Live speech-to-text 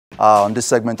On this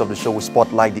segment of the show, we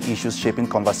spotlight the issues shaping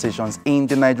conversations in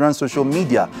the Nigerian social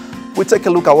media. We take a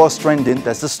look at what's trending.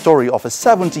 There's the story of a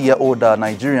 70-year-old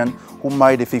Nigerian who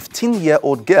married a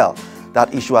 15-year-old girl.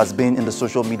 That issue has been in the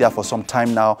social media for some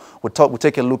time now. We'll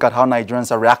take a look at how Nigerians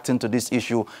are reacting to this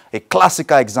issue, a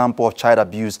classical example of child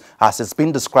abuse as it's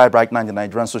been described right now in the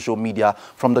Nigerian social media.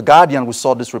 From The Guardian, we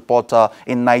saw this reporter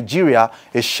in Nigeria,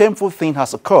 a shameful thing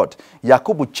has occurred.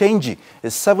 Yakubu Chenji, a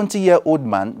 70-year-old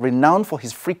man renowned for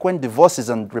his frequent divorces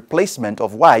and replacement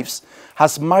of wives,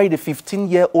 has married a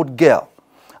 15-year-old girl.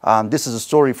 This is a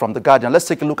story from The Guardian. Let's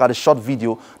take a look at a short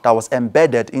video that was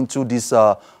embedded into this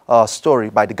story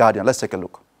by The Guardian. Let's take a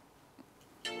look.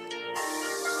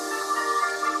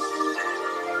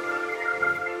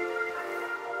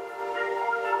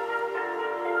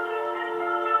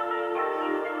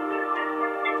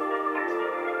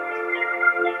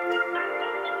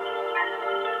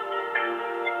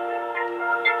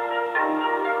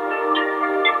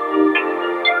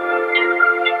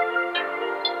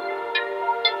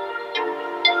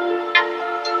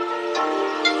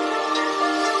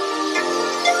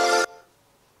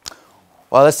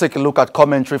 Well, let's take a look at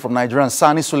commentary from Nigerian.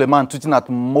 Sani Suleiman, tweeting at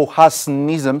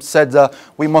Mohasnism, said,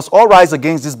 we must all rise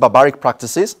against these barbaric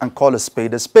practices and call a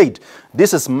spade a spade.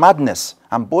 This is madness,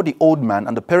 and both the old man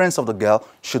and the parents of the girl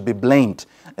should be blamed.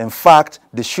 In fact,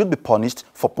 they should be punished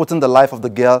for putting the life of the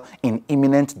girl in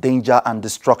imminent danger and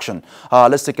destruction.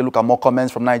 Let's take a look at more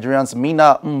comments from Nigerians.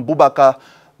 Mina M.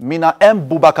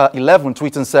 Bubaka 11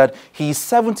 tweeting said, he is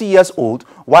 70 years old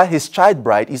while his child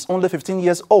bride is only 15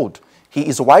 years old. He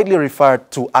is widely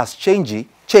referred to as Change,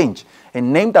 a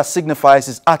name that signifies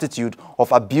his attitude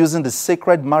of abusing the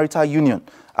sacred marital union,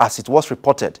 as it was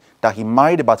reported that he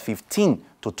married about 15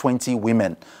 to 20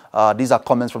 women. These are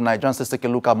comments from Nigerians. Let's take a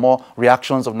look at more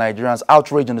reactions of Nigerians.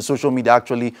 Outrage in the social media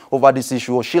actually over this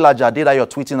issue. Oshila Jadayo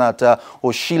tweeting at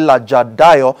Oshila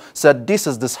Jadayo said, this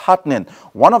is disheartening.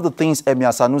 One of the things Emir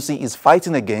Sanusi is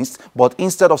fighting against, but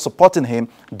instead of supporting him,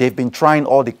 they've been trying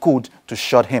all they could to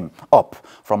shut him up.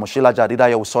 From Oshila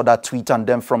Jadayo, we saw that tweet, and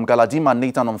then from Galadima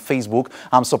Nathan on Facebook,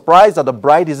 I'm surprised that the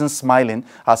bride isn't smiling,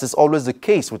 as is always the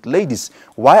case with ladies.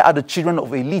 Why are the children of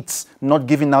elites not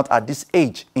giving out at this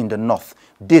age in the north?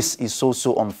 This is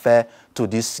so unfair to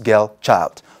this girl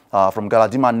child. From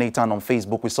Galadima Nathan on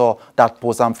Facebook, we saw that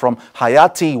post. And from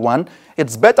Hayati One,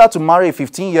 it's better to marry a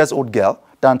 15-year-old girl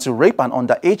than to rape an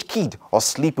underage kid or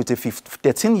sleep with a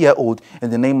 13-year-old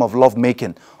in the name of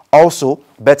lovemaking. Also,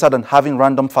 better than having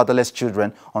random fatherless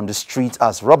children on the street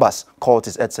as robbers,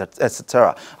 cultists,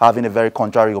 etc. Having a very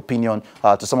contrary opinion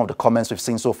to some of the comments we've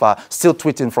seen so far. Still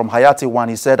tweeting from Hayati One,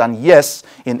 he said, and yes,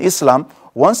 in Islam,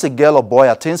 once a girl or boy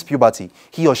attains puberty,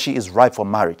 he or she is ripe for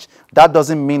marriage. That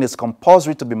doesn't mean it's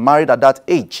compulsory to be married at that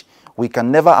age. We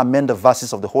can never amend the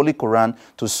verses of the Holy Quran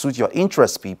to suit your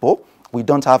interests, people. We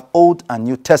don't have Old and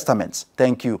New Testaments.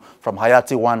 Thank you. From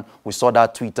Hayati One, we saw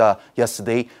that tweet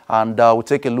yesterday. And we'll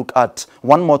take a look at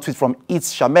one more tweet from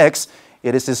It's Shamex.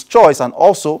 It is his choice. And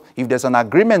also, if there's an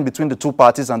agreement between the two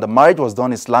parties and the marriage was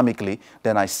done Islamically,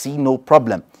 then I see no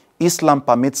problem. Islam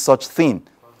permits such thing.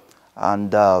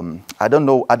 And I don't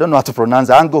know how to pronounce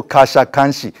it. Ango Kasha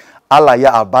Kanshi,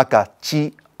 Alaya Abaka,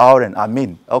 Chi Auren.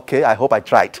 Amin. Okay, I hope I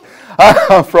tried.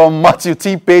 From Matthew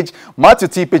T. Page. Matthew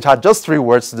T. Page had just 3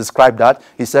 words to describe that.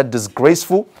 He said,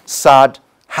 disgraceful, sad,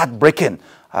 heartbreaking.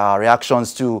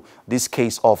 Reactions to this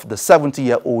case of the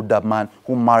 70-year-old man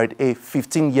who married a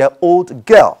 15-year-old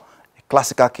girl.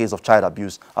 Classical case of child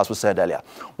abuse, as we said earlier.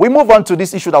 We move on to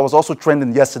this issue that was also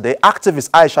trending yesterday. Activist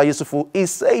Aisha Yusufu is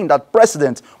saying that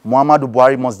President Muhammadu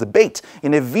Buhari must debate.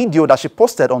 In a video that she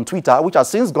posted on Twitter, which has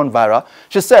since gone viral,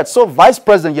 she said, so Vice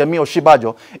President Yemi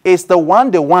Osinbajo is the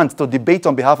one they want to debate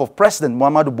on behalf of President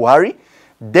Muhammadu Buhari.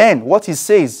 Then what he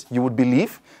says, you would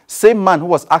believe. Same man who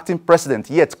was acting president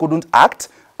yet couldn't act.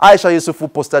 Aisha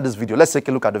Yusufu posted this video. Let's take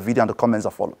a look at the video and the comments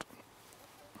that followed.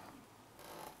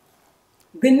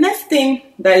 The next thing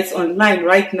that is online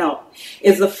right now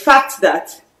is the fact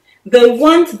that they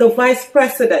want the vice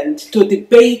president to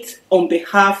debate on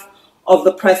behalf of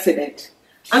the president.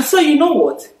 And so you know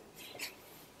what?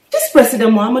 This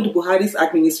President Muhammadu Buhari's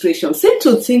administration seems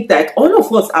to think that all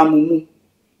of us are mumu.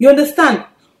 You understand?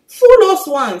 Fool us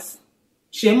once,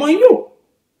 shame on you.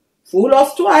 Fool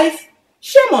us twice,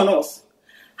 shame on us.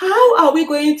 How are we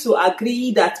going to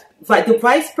agree that the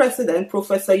Vice President,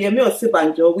 Professor Yemi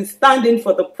Osinbajo, will stand in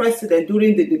for the President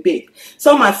during the debate?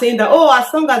 Some are saying that, oh,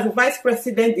 as long as the Vice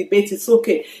President debates, it's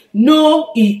okay.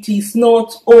 No, it is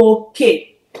not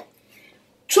okay.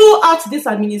 Throughout this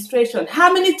administration,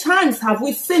 how many times have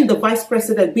we seen the vice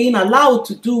president being allowed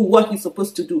to do what he's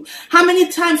supposed to do? How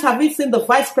many times have we seen the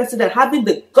vice president having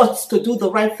the guts to do the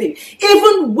right thing?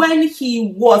 Even when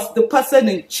he was the person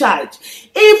in charge,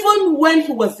 even when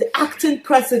he was the acting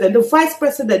president, the vice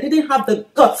president didn't have the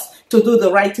guts to do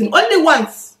the right thing. Only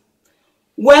once,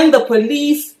 when the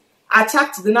police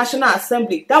attacked the National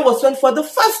Assembly, that was when, for the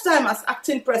first time as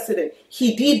acting president,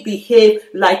 he did behave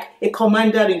like a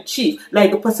commander-in-chief, like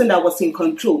the person that was in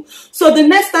control. So the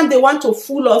next time they want to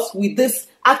fool us with this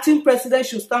acting president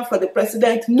should stand for the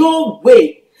president, no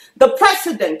way. The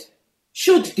president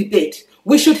should debate.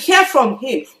 We should hear from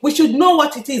him. We should know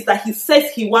what it is that he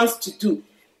says he wants to do.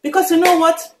 Because you know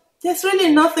what? There's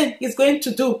really nothing he's going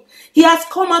to do. He has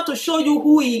come out to show you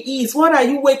who he is. What are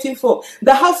you waiting for?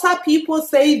 The Hausa people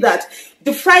say that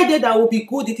the Friday that will be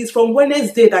good, it is from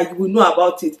Wednesday that you will know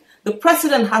about it. The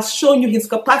president has shown you his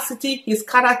capacity, his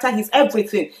character, his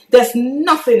everything. There's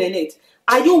nothing in it.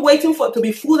 Are you waiting for to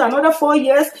be fooled another 4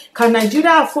 years? Can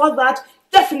Nigeria afford that?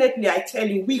 Definitely, I tell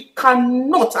you, we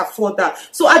cannot afford that.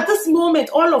 So at this moment,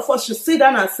 all of us should sit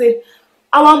down and say,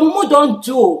 our mumu don't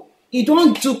do. He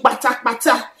don't do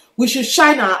pata. We should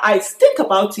shine our eyes. Think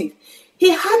about it. He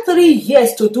had 3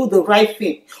 years to do the right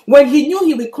thing. When he knew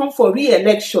he would come for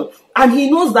re-election and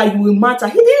he knows that you will matter,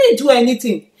 he didn't do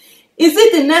anything. Is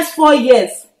it the next 4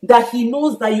 years that he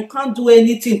knows that you can't do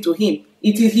anything to him?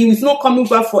 He is not coming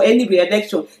back for any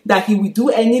re-election, that he will do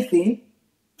anything?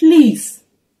 Please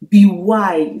be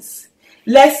wise.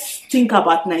 Let's think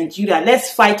about Nigeria.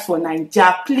 Let's fight for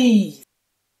Nigeria, please.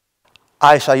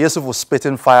 Aisha Yusuf was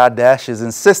spitting fire there. She's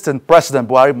insisting President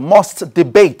Buhari must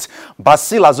debate.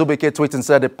 Basil Azubike tweeted and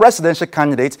said the presidential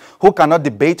candidate who cannot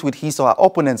debate with his or her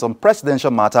opponents on presidential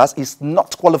matters is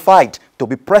not qualified to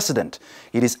be president.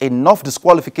 It is enough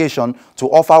disqualification to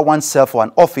offer oneself for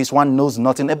an office one knows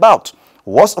nothing about.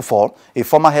 Worst of all, a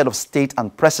former head of state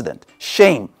and president.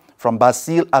 Shame. From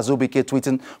Basil Azubike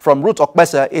tweeting, from Ruth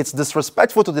Okpesa, it's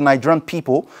disrespectful to the Nigerian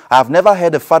people. I have never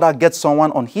heard a father get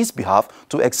someone on his behalf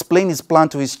to explain his plan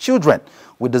to his children.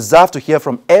 We deserve to hear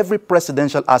from every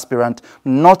presidential aspirant,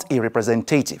 not a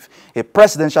representative. A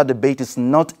presidential debate is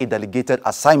not a delegated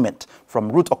assignment.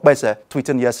 From Ruth Okpesa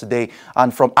tweeting yesterday.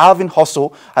 And from Alvin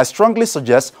Hosso, I strongly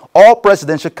suggest all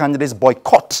presidential candidates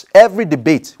boycott every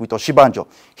debate with Oshibanjo.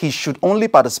 He should only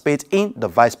participate in the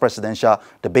vice presidential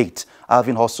debate.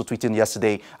 Alvin Hosso tweeting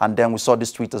yesterday. And then we saw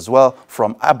this tweet as well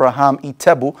from Abraham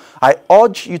Itebu. I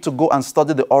urge you to go and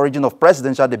study the origin of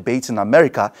presidential debates in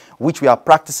America, which we are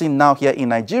practicing now here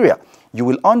in Nigeria. You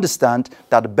will understand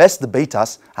that the best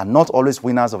debaters are not always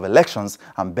winners of elections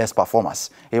and best performers.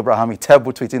 Abraham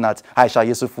Itebu tweeting at Aisha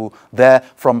Yusufu there.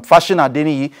 From Fashion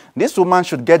Adeniyi, this woman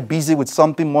should get busy with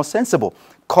something more sensible.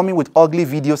 Coming with ugly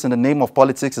videos in the name of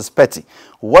politics is petty.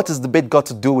 What has debate got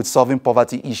to do with solving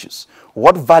poverty issues?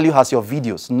 What value has your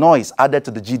videos, noise added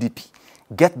to the GDP?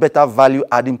 Get better value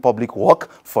adding public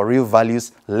work for real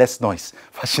values, less noise.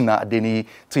 Fashion Adeniyi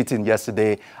tweeting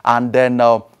yesterday. And then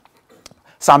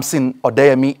Samson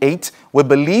Odeyemi 8, we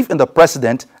believe in the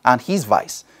president and his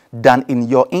vice than in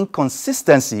your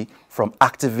inconsistency from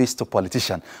activist to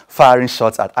politician. Firing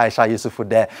shots at Aisha Yusufu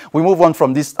there. We move on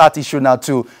from this art issue now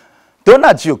to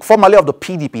Donald Duke, formerly of the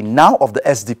PDP, now of the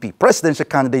SDP, presidential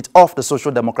candidate of the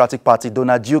Social Democratic Party.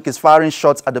 Donald Duke is firing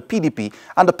shots at the PDP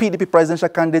and the PDP presidential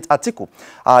candidate Atiku.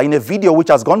 In a video which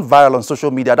has gone viral on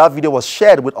social media, that video was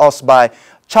shared with us by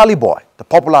Charlie Boy, the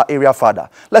popular area father.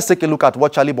 Let's take a look at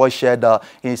what Charlie Boy shared.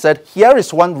 He said, here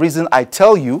is one reason I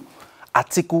tell you,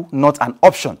 Atiku not an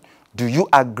option. Do you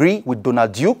agree with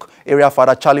Donald Duke? Area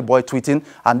father Charlie Boy tweeting.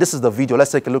 And this is the video.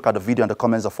 Let's take a look at the video and the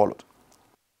comments that followed.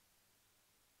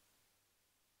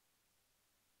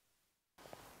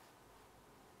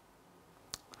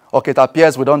 Okay, it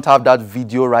appears we don't have that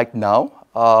video right now,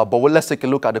 but let's take a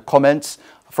look at the comments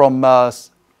from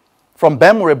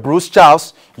Bemure Bruce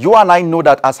Charles. You and I know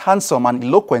that as handsome and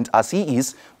eloquent as he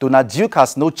is, Donald Duke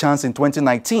has no chance in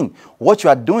 2019. What you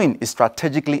are doing is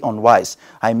strategically unwise.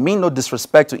 I mean no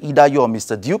disrespect to either you or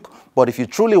Mr. Duke, but if you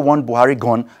truly want Buhari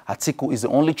gone, Atiku is the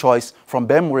only choice. From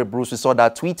Bemure Bruce, we saw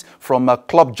that tweet from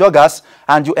Club Joggers,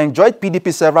 and you enjoyed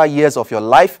PDP several years of your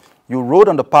life. You rode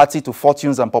on the party to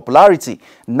fortunes and popularity.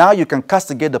 Now you can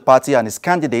castigate the party and its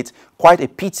candidate. Quite a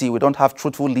pity we don't have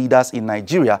truthful leaders in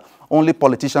Nigeria, only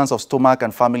politicians of stomach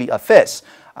and family affairs.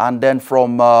 And then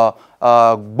from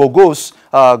Bogos,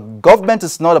 government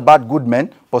is not about good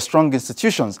men, but strong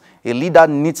institutions. A leader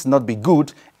needs not be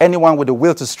good. Anyone with the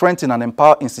will to strengthen and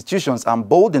empower institutions and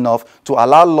bold enough to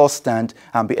allow laws stand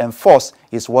and be enforced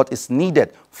is what is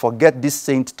needed. Forget this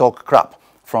saint talk crap.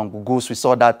 From Goose, we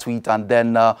saw that tweet. And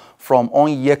then from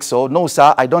Onyexo, no,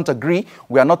 sir, I don't agree.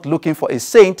 We are not looking for a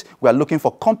saint. We are looking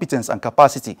for competence and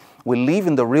capacity. We live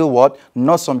in the real world,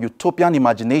 not some utopian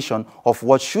imagination of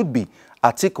what should be.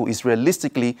 Atiku is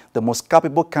realistically the most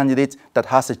capable candidate that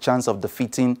has a chance of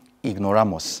defeating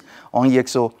Ignoramus.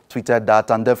 Onyexo tweeted that.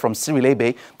 And then from Cyril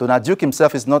Ebe, Donald Duke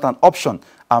himself is not an option.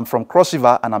 I'm from Cross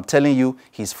River, and I'm telling you,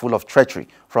 he's full of treachery.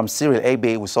 From Cyril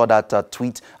Ebe, we saw that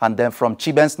tweet. And then from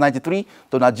Chibens93,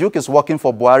 Donald Duke is working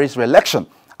for Buhari's re-election.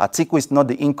 Atiku is not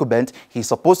the incumbent. He's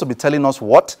supposed to be telling us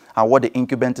what and what the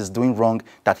incumbent is doing wrong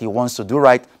that he wants to do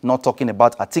right, not talking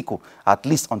about Atiku. At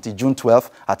least until June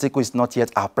 12th, Atiku is not yet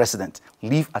our president.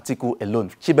 Leave Atiku alone.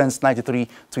 Chibens93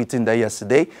 tweeting there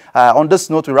yesterday. On this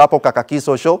note, we wrap up Kakaaki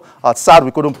Social. Sad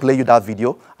we couldn't play you that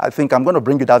video. I think I'm going to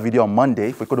bring you that video on Monday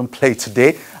if we couldn't play it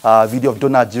today. Video of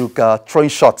Donald Duke throwing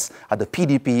shots at the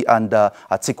PDP and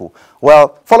Atiku.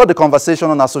 Well, follow the conversation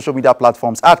on our social media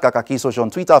platforms at Kakaaki Social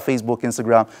on Twitter, Facebook,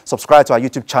 Instagram. Subscribe to our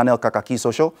YouTube channel, Kakaaki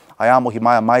Social. I am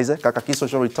Ohimaya Maize. Kakaaki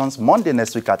Social returns Monday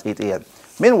next week at 8 a.m.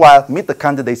 Meanwhile, Meet the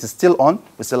Candidates is still on.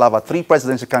 We still have our 3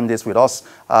 presidential candidates with us.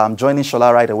 Joining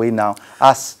Shola right away now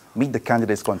as Meet the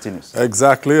Candidates continues.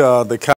 Exactly.